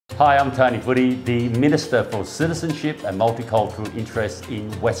Hi, I'm Tony Buti, the Minister for Citizenship and Multicultural Interests in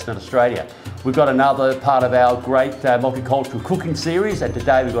Western Australia. We've got another part of our great multicultural cooking series, and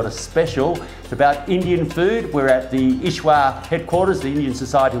today we've got a special. It's about Indian food. We're at the Ishwa headquarters, the Indian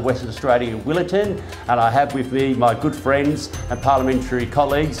Society of Western Australia in Willetton, and I have with me my good friends and parliamentary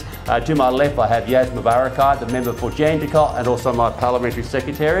colleagues. To my left I have Yas Mubarakai, the member for Jandakot, and also my parliamentary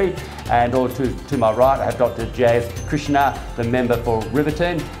secretary. And to my right I have Dr. Jazz Krishna, the member for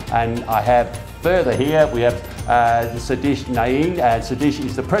Riverton. And I have further here, we have Sadish Naeen, and Sadish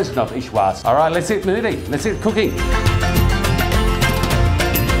is the president of Ishwas. All right, let's get moving, let's get cooking.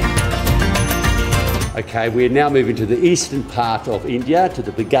 Okay, we're now moving to the eastern part of India, to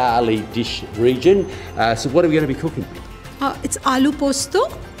the Bengali dish region. So what are we going to be cooking? It's Aloo Posto.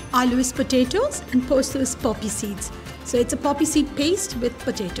 Aloo is potatoes and posto is poppy seeds. So it's a poppy seed paste with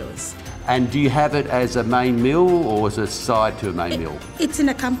potatoes. And do you have it as a main meal or as a side to a main meal? It's an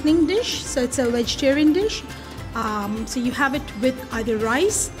accompanying dish, so it's a vegetarian dish. So you have it with either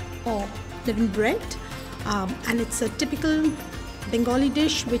rice or even bread. And it's a typical Bengali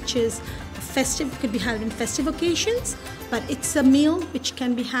dish which is festive, could be had in festive occasions, but it's a meal which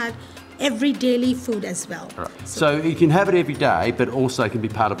can be had every daily food as well. Right. So you can have it every day, but also can be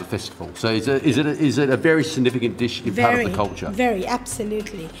part of a festival. So is it a very significant dish, part of the culture? Very,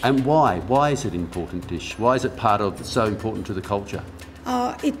 absolutely. And why? Why is it an important dish? Why is it so important to the culture?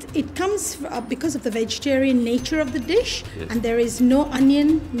 It comes because of the vegetarian nature of the dish, yes. And there is no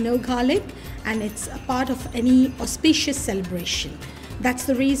onion, no garlic, and it's a part of any auspicious celebration. That's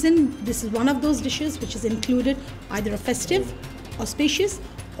the reason this is one of those dishes which is included either a festive, auspicious,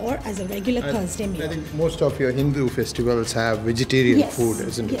 or as a regular Thursday meal. I think most of your Hindu festivals have vegetarian food,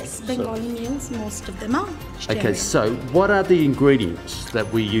 isn't it? Yes, Bengali meals, most of them are vegetarian. Okay, so what are the ingredients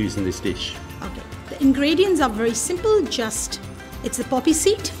that we use in this dish? Okay, the ingredients are very simple, it's the poppy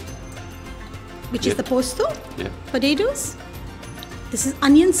seed, which is the posto, potatoes, this is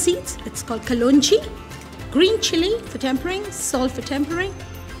onion seeds, it's called kalonji, green chili for tempering, salt for tempering,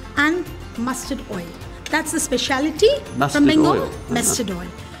 and mustard oil. That's the speciality from Bengal. Mustard oil.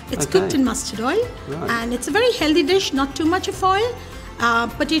 It's cooked in mustard oil, and it's a very healthy dish, not too much of oil.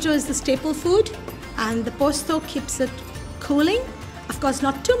 Potato is the staple food, and the posto keeps it cooling. Of course,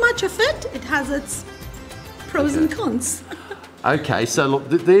 not too much of it. It has its pros and cons. Okay, so look,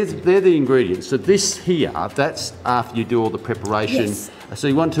 they're the ingredients. So this here, that's after you do all the preparation. Yes. So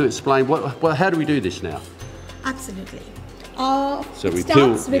you want to explain, how do we do this now? Absolutely. So it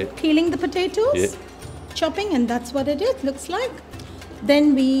starts with peeling the potatoes, chopping, and that's what it is, looks like.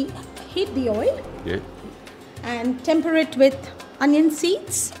 Then we heat the oil and temper it with onion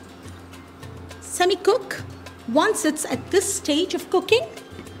seeds, semi-cook. Once it's at this stage of cooking,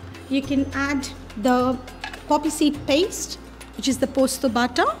 you can add the poppy seed paste, which is the posto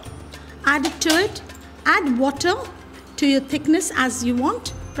batter, add it to it, add water to your thickness as you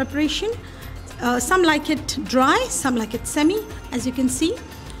want, preparation. Some like it dry, some like it semi, as you can see.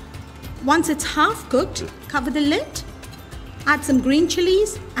 Once it's half cooked, cover the lid, add some green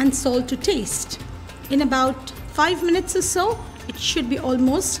chilies and salt to taste. In about 5 minutes or so, it should be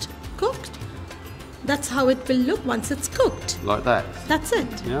almost cooked. That's how it will look once it's cooked. Like that? That's it.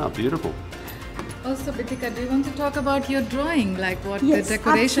 Yeah, beautiful. Also, Bitika, do you want to talk about your drawing, like what the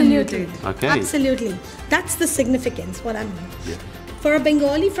decoration you did? Okay. Absolutely. That's the significance, what I mean. Yeah. For a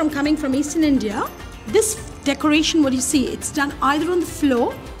Bengali coming from Eastern India, this decoration, what you see, it's done either on the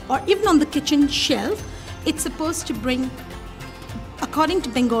floor or even on the kitchen shelf. It's supposed to bring, according to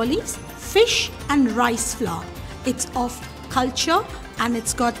Bengalis, fish and rice flour. It's of culture and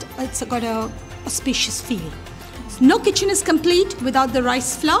it's got a auspicious feel. No kitchen is complete without the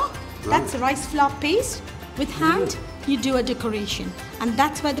rice flour. That's the rice flour paste. With hand, you do a decoration, and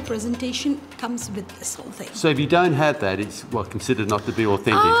that's why the presentation comes with this whole thing. So if you don't have that, it's considered not to be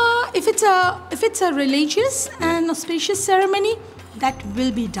authentic. If it's a religious and auspicious ceremony, that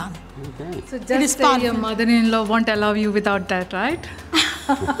will be done. Okay. So just say your mother-in-law won't allow you without that, right?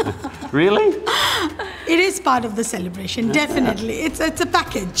 Really? It is part of the celebration, definitely. It's a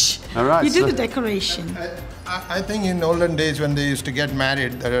package. All right. You do the decoration. I think in olden days when they used to get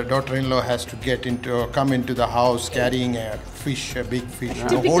married, the daughter-in-law has to come into the house carrying a fish, a big fish,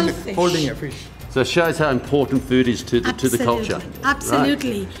 holding a fish. So it shows how important food is to the culture.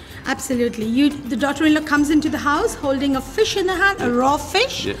 Absolutely. Right. Absolutely. The daughter-in-law comes into the house holding a fish in the hand, a raw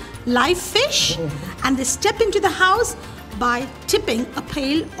fish, live fish, and they step into the house by tipping a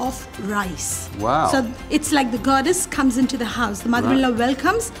pail of rice. Wow. So it's like the goddess comes into the house. The mother-in-law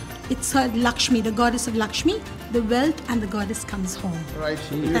welcomes. It's her Lakshmi, the goddess of Lakshmi, the wealth, and the goddess comes home. Right.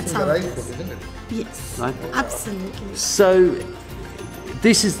 That's how the it right is. food, isn't it? Yes. Right. Absolutely. So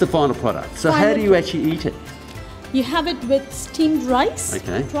this is the final product. So how do you actually eat it? You have it with steamed rice.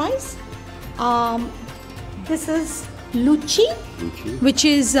 Okay. Rice. This is luchi, which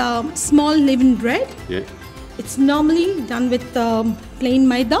is small leavened bread. Yeah. It's normally done with plain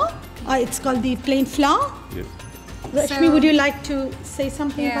maida. It's called the plain flour. Yeah. Rashmi, would you like to say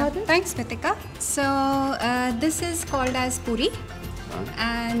something about it? Thanks, Vitika. So this is called as puri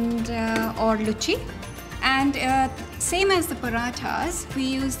and or luchi, and same as the parathas, we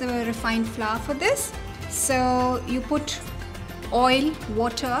use the refined flour for this. So you put oil,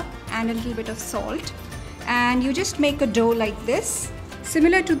 water, and a little bit of salt, and you just make a dough like this,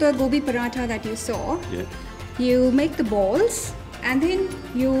 similar to the gobi paratha that you saw. Yeah. You make the balls, and then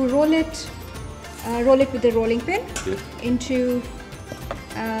you roll it with the rolling pin into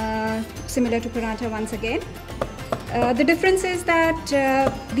similar to paratha once again. The difference is that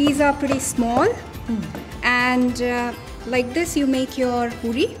these are pretty small, and like this you make your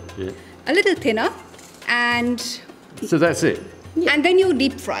puri a little thinner, and so that's it. And then you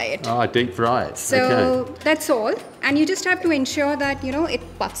deep fry it. Oh, deep fry it. So that's all, and you just have to ensure that it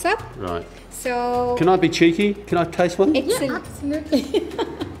puffs up. Right. So can I be cheeky? Can I taste one? Absolutely.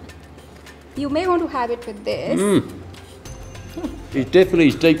 You may want to have it with this. It definitely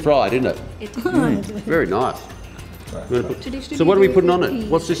is deep fried, isn't it? It is. Very nice. So what are we putting on it?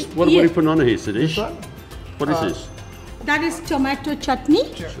 What's this? What are we putting on it here, Siddhish? What is this? That is tomato chutney.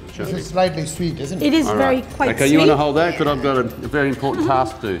 It's slightly sweet, isn't it? It is All very right. quite okay, sweet. you want to hold that? Because I've got a very important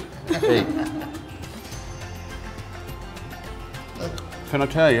task to eat. Can I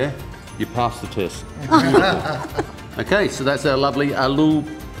tell you? You passed the test. Okay, so that's our lovely Aloo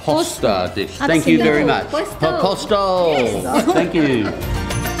Posto dish. Thank you very much. Posto. Yes. Thank you.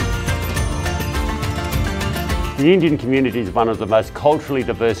 The Indian community is one of the most culturally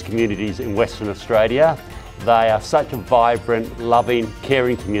diverse communities in Western Australia. They are such a vibrant, loving,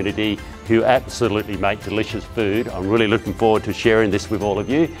 caring community who absolutely make delicious food. I'm really looking forward to sharing this with all of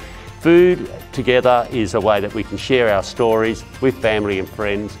you. Food together is a way that we can share our stories with family and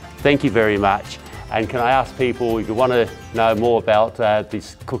friends. Thank you very much. And can I ask people, if you want to know more about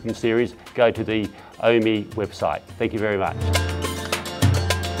this cooking series, go to the OMI website. Thank you very much.